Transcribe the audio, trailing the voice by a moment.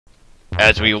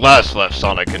As we last left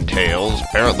Sonic and Tails,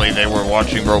 apparently they were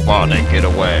watching Robotnik get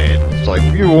away. It's like,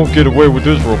 you won't get away with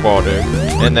this, Robotnik.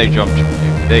 And they jumped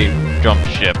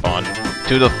ship on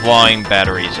to the flying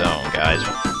battery zone, guys.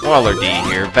 Waller D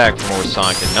here, back for more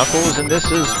Sonic and Knuckles, and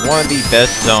this is one of the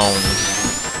best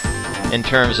zones in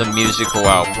terms of musical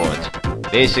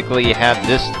output. Basically, you have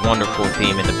this wonderful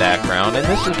theme in the background, and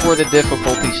this is where the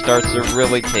difficulty starts to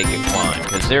really take a climb,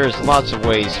 because there's lots of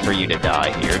ways for you to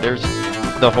die here. There's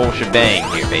the whole shebang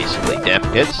here, basically. Death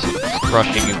pits,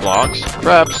 crushing you blocks,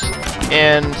 traps,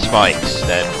 and spikes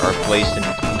that are placed in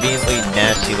conveniently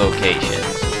nasty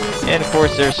locations. And, of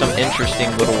course, there's some interesting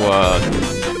little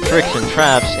tricks and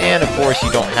traps, and, of course,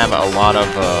 you don't have a lot of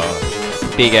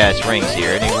big-ass rings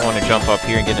here, and you want to jump up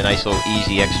here and get a nice little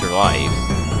easy extra life.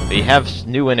 But you have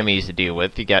new enemies to deal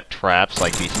with. You got traps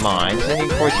like these mines, and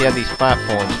of course you have these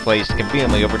platforms placed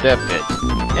conveniently over death pits.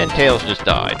 And Tails just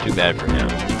died. Too bad for him.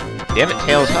 Damn it,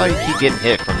 Tails, how do you keep getting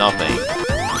hit from nothing?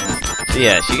 So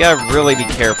yes, you gotta really be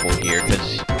careful here,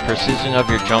 because precision of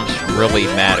your jumps really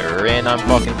matter, and I'm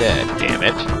fucking dead. Damn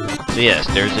it. So yes,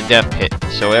 there's a death pit.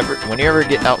 So when you ever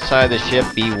get outside the ship,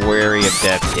 be wary of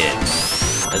death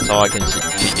pits. That's all I can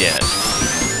suggest.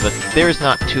 But there's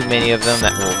not too many of them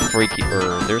that will freak you,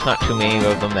 or there's not too many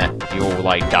of them that you'll,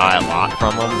 like, die a lot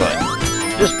from them, but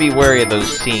just be wary of those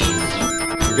scenes.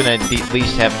 You're gonna at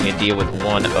least have to deal with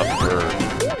one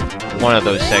of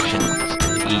those sections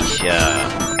in each,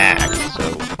 act, so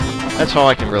that's all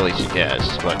I can really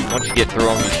suggest, but once you get through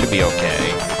them, you should be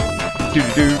okay.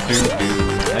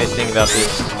 Nice thing about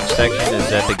this section is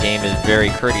that the game is very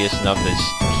courteous enough to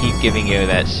keep giving you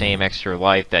that same extra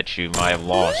life that you might have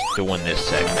lost doing this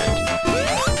segment.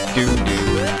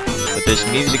 But this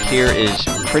music here is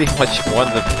pretty much one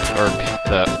of the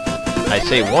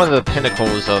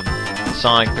pinnacles of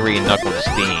Sonic 3 and Knuckles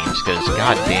themes, because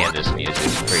goddamn, this music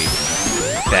is pretty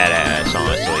badass,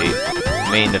 honestly. I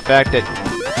mean, the fact that,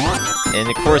 and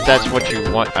of course that's what you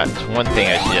want, that's one thing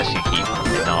I suggest you keep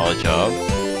knowledge of.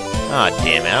 Ah,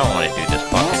 damn it, I don't want to do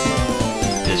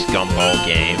this gumball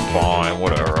game. Fine,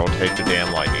 whatever, I'll take the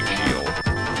damn lightning shield.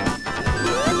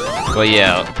 But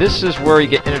yeah, this is where you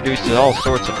get introduced to all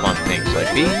sorts of fun things like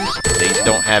these. These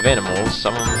don't have animals,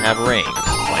 some of them have rings,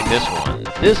 like this one.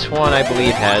 This one, I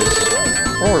believe, has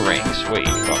 4 rings. Sweet,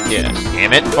 fuck yes.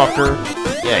 Damn it, fucker!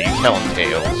 Yeah, you tell him,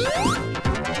 Tails.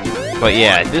 But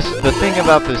yeah, the thing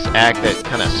about this act that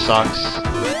kinda sucks,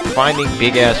 finding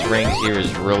big-ass rings here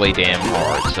is really damn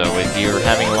hard, so if you're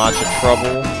having lots of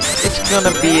trouble, it's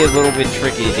gonna be a little bit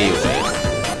tricky to deal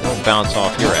with. Don't bounce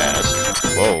off your ass.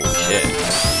 Whoa, shit.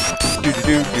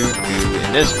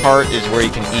 And this part is where you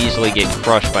can easily get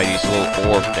crushed by these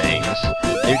little orb things.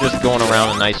 They're just going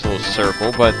around a nice little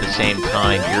circle, but at the same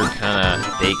time, you're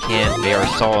they are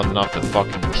solid enough to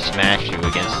fucking smash you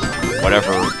against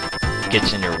whatever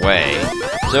gets in your way.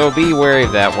 So be wary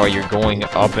of that while you're going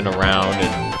up and around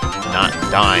and not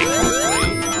dying,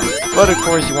 hopefully. But of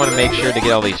course, you want to make sure to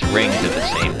get all these rings at the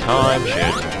same time.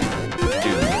 Shit.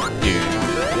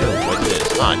 What's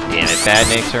this? Aw, damn it,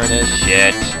 Badniks are in this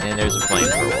shit. And there's a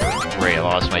flamethrower. Great, I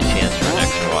lost my chance for an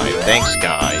extra life. Thanks,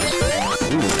 guys.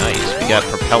 Ooh, nice. We got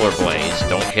propeller blades.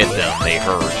 Don't hit them, they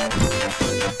hurt.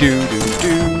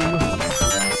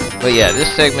 But yeah,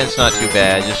 this segment's not too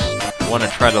bad. Just want to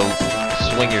try to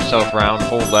swing yourself around,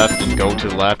 hold left, and go to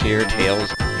the left here.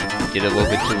 Tails, get it a little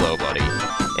bit too low, buddy.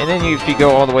 And then if you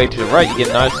go all the way to the right, you get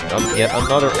yet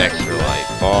another extra life.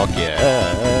 Fuck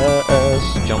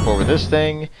yes. Jump over this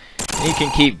thing, and you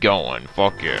can keep going.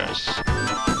 Fuck yes.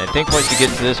 And I think once you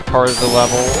get to this part of the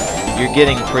level, you're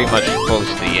getting pretty much close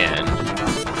to the end.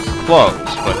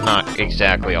 Close, but not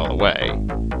exactly all the way.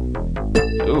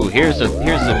 Ooh, here's the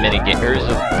mini game. Here's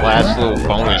the last little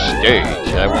bonus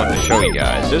stage I wanted to show you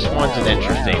guys. This one's an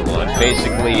interesting one.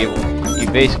 Basically,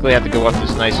 you basically have to go up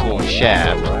this nice little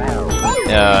shaft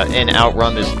and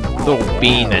outrun this little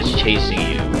beam that's chasing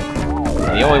you.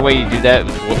 And the only way you do that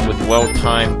is with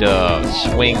well-timed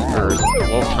swing or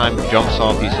well-timed jumps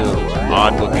off these little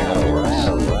odd-looking orbs.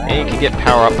 And you can get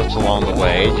power-ups along the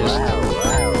way.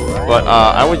 But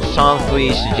I would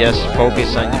strongly suggest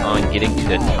focus on getting to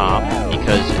the top,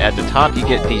 because at the top you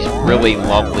get these really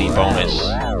lovely bonus,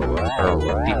 or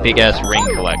big-ass ring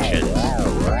collections.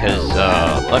 Because,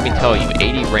 let me tell you,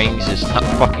 80 rings is not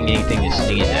fucking anything to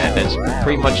sneeze at. That's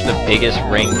pretty much the biggest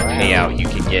ring payout you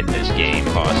can get in this game,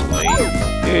 possibly.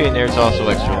 And there's also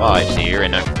extra lives here,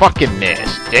 and I fucking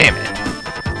missed. Damn it.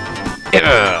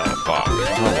 Fuck.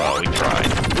 Oh well, we tried.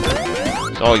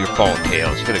 It's all your fault,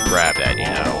 Tails. You could've grabbed that, you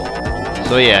know.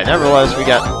 So yeah, nevertheless, we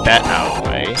got that out of the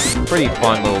way. Pretty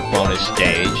fun little bonus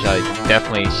stage. I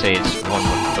definitely say it's one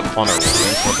of the funner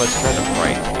ones, but let's try to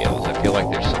right, Tails. I feel like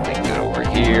there's something good over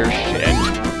here. Shit.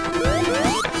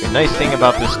 The nice thing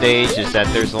about this stage is that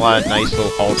there's a lot of nice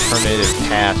little alternative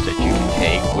paths that you can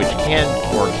take, which can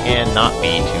or cannot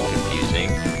be too confusing.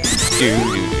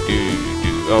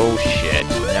 Oh shit,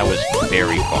 that was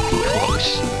very fucking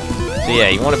close. So yeah,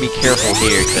 you want to be careful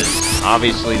here, because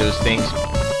obviously those things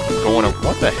going up.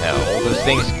 What the hell? Those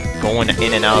things going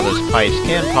in and out of those pipes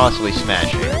can possibly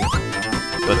smash you.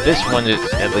 But this one is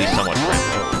at least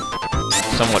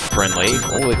somewhat friendly.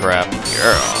 Holy crap.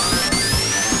 Yeah.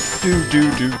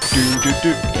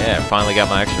 Yeah, finally got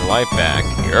my extra life back.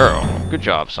 Yeah. Good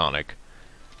job, Sonic.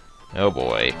 Oh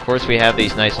boy. Of course we have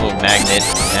these nice little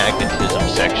magnetism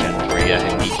sections where you have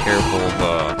to be careful of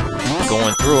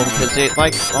going through them, because a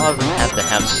lot of them have to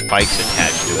have spikes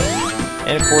attached to them.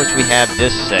 And of course we have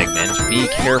this segment. Be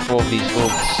careful of these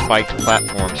little spiked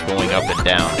platforms going up and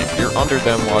down. If you're under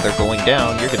them while they're going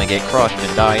down, you're gonna get crushed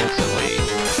and die instantly.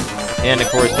 And of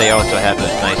course they also have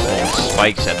those nice little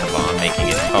spikes at the bottom, making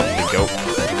it tough to go,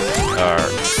 or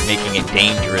making it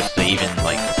dangerous to even,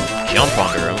 like, jump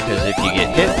under them, because if you get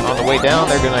hit on the way down,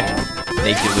 they're gonna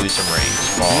make you lose some range.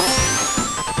 Fall.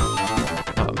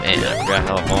 Oh man, I forgot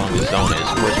how long the zone is.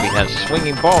 Of course we have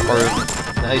swinging ball, or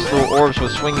nice little orbs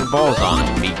with swinging balls on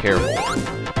them. Be careful.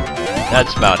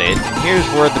 That's about it. And here's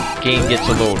where the game gets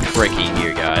a little tricky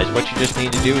here, guys. What you just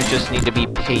need to do is just need to be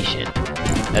patient.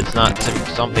 That's not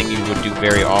something you would do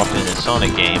very often in a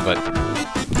Sonic game, but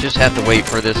you just have to wait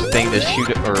for this thing to shoot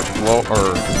or blow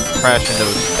or crash into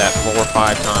that floor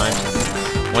 5 times.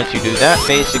 Once you do that,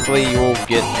 basically you'll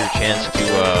get your chance to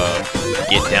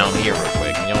get down here real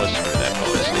quick. You know, let's screw that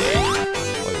bonus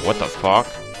stage. Wait, what the fuck?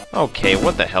 Okay,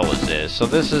 what the hell is this? So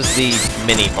this is the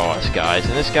mini-boss, guys,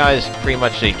 and this guy is pretty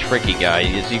much a tricky guy.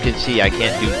 As you can see, I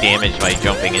can't do damage by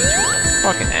jumping into him.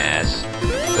 Fucking ass.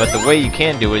 But the way you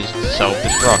can do is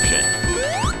self-destruction.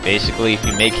 Basically, if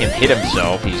you make him hit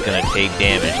himself, he's gonna take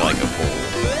damage like a fool.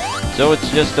 So it's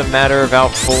just a matter of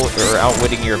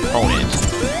outwitting your opponent.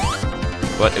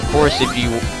 But of course, if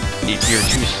you're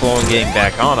too slow in getting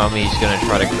back on him, he's gonna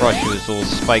try to crush you with his little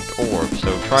spiked orb.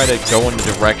 So try to go in the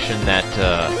direction that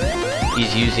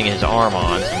he's using his arm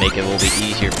on to make it a little bit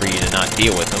easier for you to not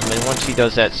deal with him. And once he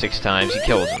does that 6 times, he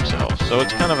kills himself. So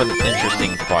it's kind of an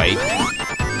interesting fight.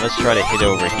 Let's try to hit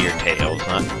over here, Tails.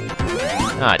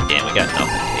 Ah, damn, we got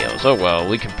nothing, Tails. Oh well,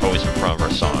 we can pose in front of our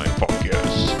sign. Fuck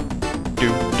yes.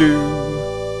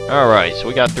 Alright, so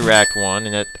we got through Act 1,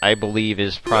 and that, I believe,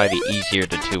 is probably the easier of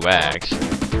the 2 acts.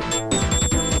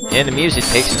 And the music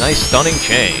takes a nice stunning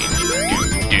change.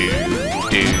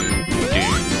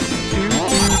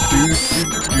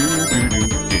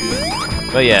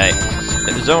 But yeah,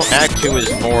 Act 2 is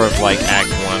more of like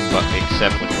Act 1, but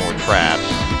except with more traps.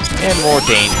 And more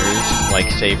dangers,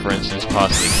 like, say, for instance,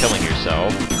 possibly killing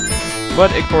yourself. But,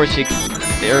 of course,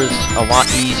 there's a lot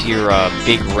easier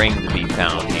big ring to be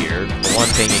found here. For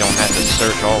one thing, you don't have to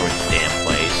search all over the damn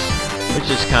place, which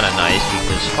is kind of nice,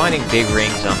 because finding big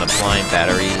rings on the flying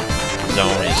battery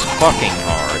zone is fucking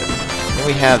hard. Then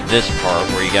we have this part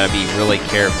where you gotta be really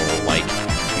careful, like,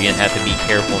 you're gonna have to be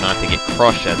careful not to get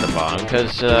crushed at the bottom,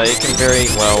 because it can very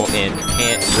well and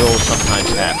will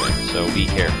sometimes happen, so be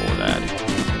careful of that.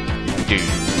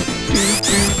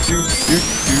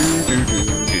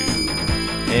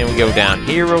 And we go down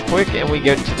here real quick, and we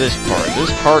get to this part.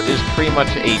 This part is pretty much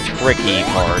a tricky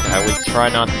part. I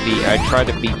try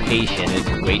to be patient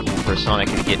and wait for Sonic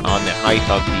to get on the height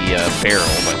of the barrel,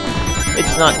 but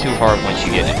it's not too hard once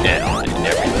you get it down and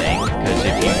everything, because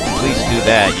if you at least do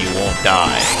that, you won't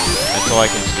die. That's all I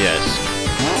can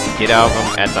suggest. Get out of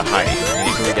them at the height.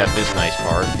 And we got this nice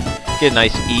part. Get a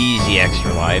nice easy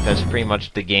extra life. That's pretty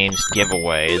much the game's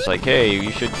giveaway. It's like, hey,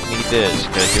 you should need this,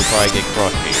 because you'll probably get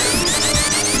crushed here.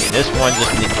 Okay, this one you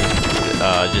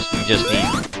just need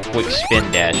quick spin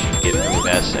dash to get through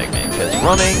that segment, because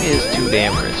running is too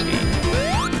damn risky.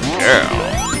 Girl.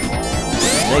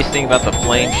 The nice thing about the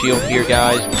flame shield here,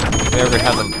 guys, if you ever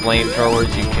have them flamethrowers,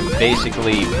 you can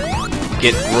basically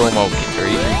get through them, or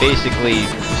you can basically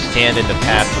stand in the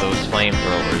path of those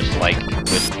flamethrowers, like,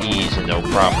 with ease and no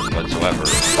problems whatsoever.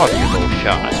 Fuck your little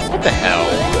shots. What the hell?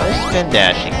 Nice spin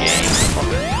dashing game.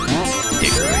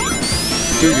 Dickery.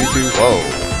 Whoa.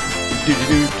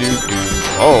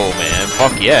 Oh man,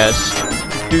 fuck yes.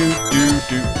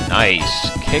 Nice.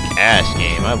 Kick-ass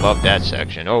game. I love that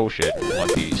section. Oh shit.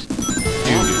 What these?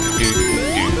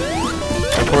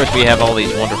 Of course, we have all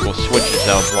these wonderful switches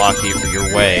that'll block you for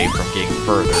your way from getting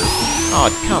further. Oh,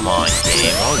 come on,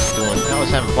 game. I was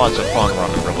having lots of fun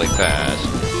running really fast.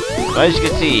 But as you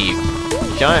can see,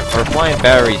 Flying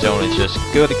Battery Zone is just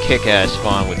good kick-ass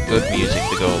fun with good music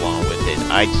to go along with it.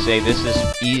 I'd say this is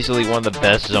easily one of the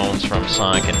best zones from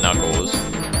Sonic and Knuckles.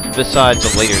 besides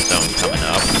the later zone coming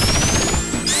up.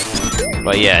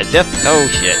 But yeah, oh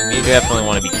shit, you definitely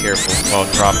want to be careful while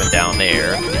dropping down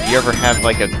there. If you ever have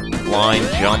like a blind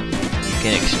jump, you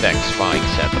can expect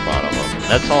spikes at the bottom of them.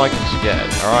 That's all I can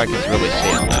suggest, or all I can really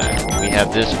say on that. We have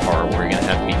this part where you're going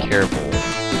to have to be careful.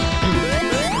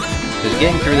 Because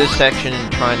getting through this section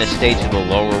and trying to stay to the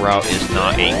lower route is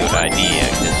not a good idea.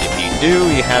 Because if you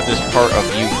do, you have this part of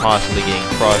you possibly getting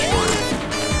crushed or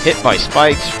hit by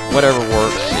spikes, whatever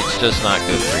works, it's just not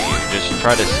good for you. Just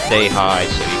try to stay high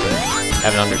so you can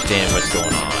have an understand what's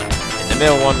going on. And the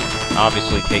middle one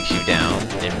obviously takes you down,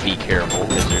 and be careful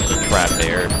because there's a trap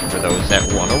there for those that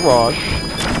want to rush.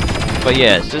 But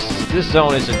yes, this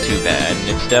zone isn't too bad, and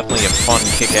it's definitely a fun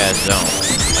kick-ass zone,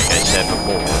 like I said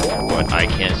before. But I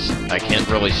can't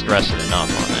really stress it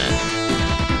enough on that.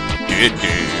 And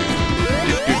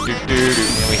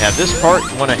we have this part.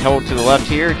 You want to hold to the left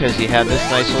here because you have this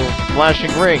nice little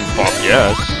flashing ring. Fuck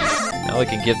yes! Now we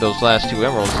can give those last 2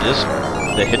 emeralds to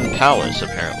the hidden palace,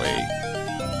 apparently.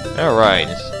 Alright,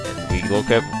 we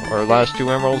look at our last 2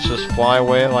 emeralds just fly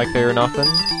away like they're nothing.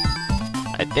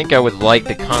 I think I would like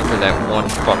to conquer that one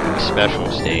fucking special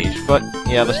stage, but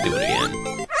yeah, let's do it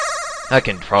again. I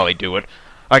can probably do it.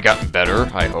 I gotten better,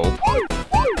 I hope.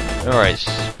 Alright,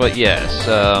 but yes,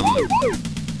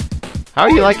 how are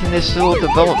you liking this little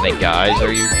development, guys?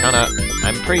 Are you kinda...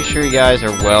 I'm pretty sure you guys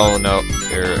are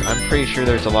I'm pretty sure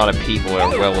there's a lot of people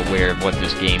that are well aware of what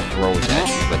this game throws at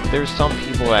you, but there's some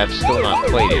people that have still not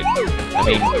played it. I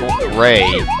mean, Ray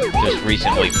just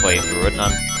recently played through it, and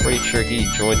I'm pretty sure he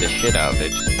enjoyed the shit out of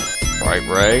it. Right,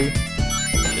 Ray?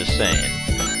 Just saying.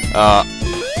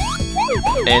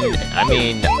 And, I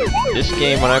mean, this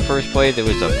game, when I first played, it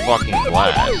was a fucking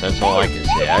blast. That's all I can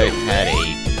say. I had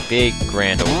a big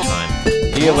grand old time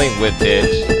dealing with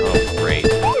it. Oh, great.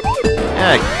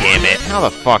 Ah, damn it. How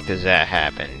the fuck does that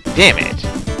happen? Damn it!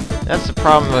 That's the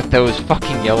problem with those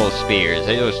fucking yellow spears.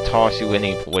 They just toss you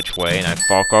any which way, and I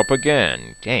fuck up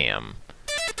again. Damn.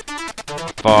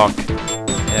 Fuck.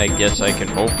 I guess I can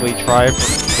hopefully try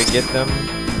to get them.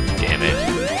 Damn it.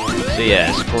 So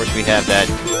yes, of course we have that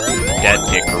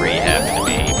hickory happen to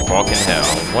me. Fucking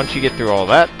hell. Once you get through all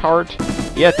that part,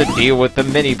 you have to deal with the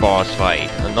mini-boss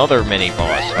fight. Another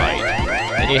mini-boss fight.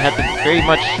 And you have to pretty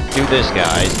much do this,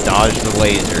 guys. Dodge the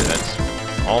laser. That's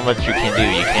all that you can do.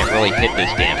 You can't really hit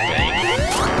this damn thing.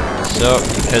 So,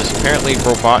 because apparently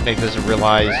Robotnik doesn't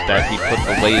realize that he put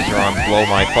the laser on blow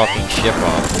my fucking ship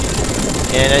up.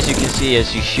 And as you can see, as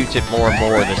he shoots it more and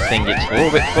more, this thing gets a little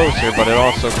bit closer, but it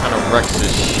also kind of wrecks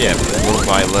his ship little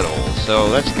by little. So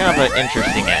that's kind of an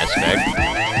interesting aspect.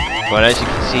 But as you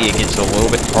can see, it gets a little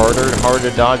bit harder and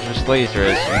harder to dodge this laser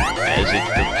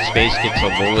the space gets a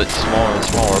little bit smaller and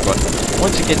smaller. But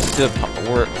once it gets to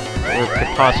where it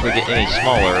could possibly get any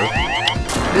smaller,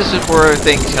 this is where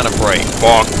things kind of break.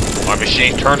 Fuck! My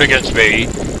machine turned against me!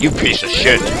 You piece of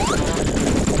shit!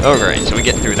 Alright, so we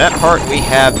get through that part, we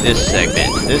have this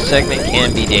segment. This segment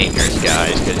can be dangerous,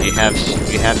 guys, because you have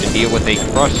to deal with a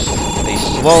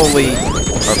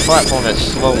platform that's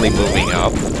slowly moving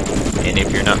up. And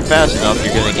if you're not fast enough,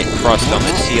 you're going to get crushed on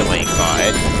the ceiling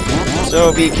by it.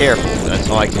 So be careful, that's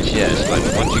all I can suggest. But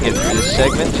once you get through this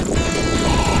segment,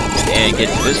 and get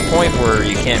to this point where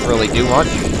you can't really do much,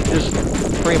 just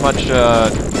pretty much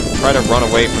try to run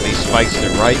away from these spikes to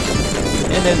the right,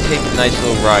 and then take a nice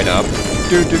little ride up.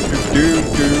 And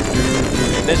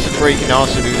this is where you can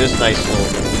also do this nice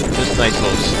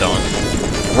little stunt.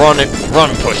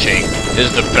 Run pushing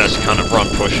is the best kind of run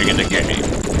pushing in the game.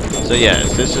 So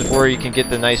yes, this is where you can get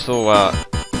the nice little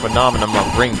phenomenon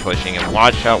of ring pushing, and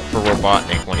watch out for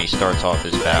Robotnik when he starts off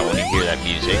his battle when you hear that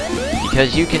music,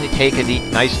 because you can take a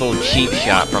nice little cheap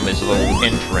shot from his little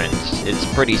entrance. It's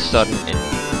pretty sudden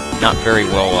and not very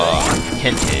well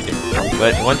hinted,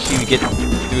 but once you get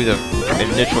through the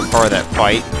initial part of that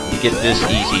fight, you get this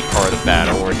easy part of the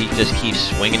battle where he just keeps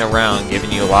swinging around,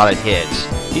 giving you a lot of hits.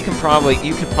 You can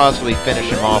possibly finish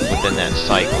him off within that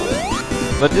cycle.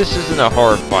 But this isn't a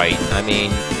hard fight. I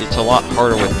mean, it's a lot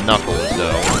harder with Knuckles,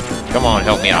 though. Come on,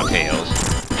 help me out, Tails.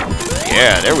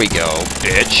 Yeah, there we go,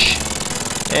 bitch.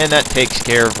 And that takes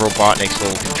care of Robotnik's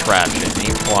little contraption.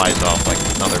 He flies off like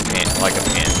a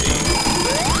pansy.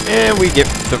 And we get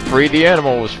to free the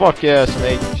animals. Fuck yes, and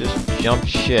they just jump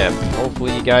ship.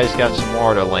 Hopefully you guys got some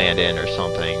water to land in or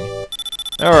something.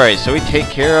 Alright, so we take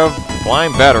care of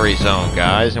Blind Battery Zone,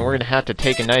 guys, and we're going to have to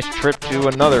take a nice trip to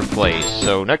another place.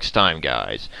 So next time,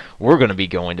 guys, we're going to be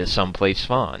going to someplace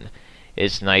fun.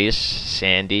 It's nice,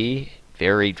 sandy,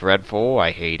 very dreadful, I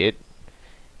hate it.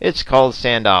 It's called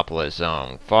Sandopolis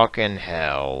Zone. Fucking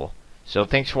hell. So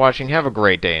thanks for watching, have a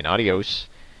great day, and adios.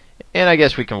 And I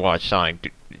guess we can watch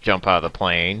Sonic jump out of the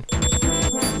plane.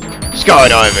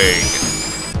 Skydiving!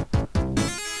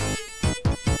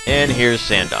 And here's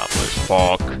Sandopoulos,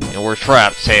 Falk. And we're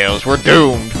trapped, Tails. We're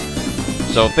doomed!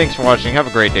 So thanks for watching. Have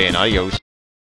a great day and adios.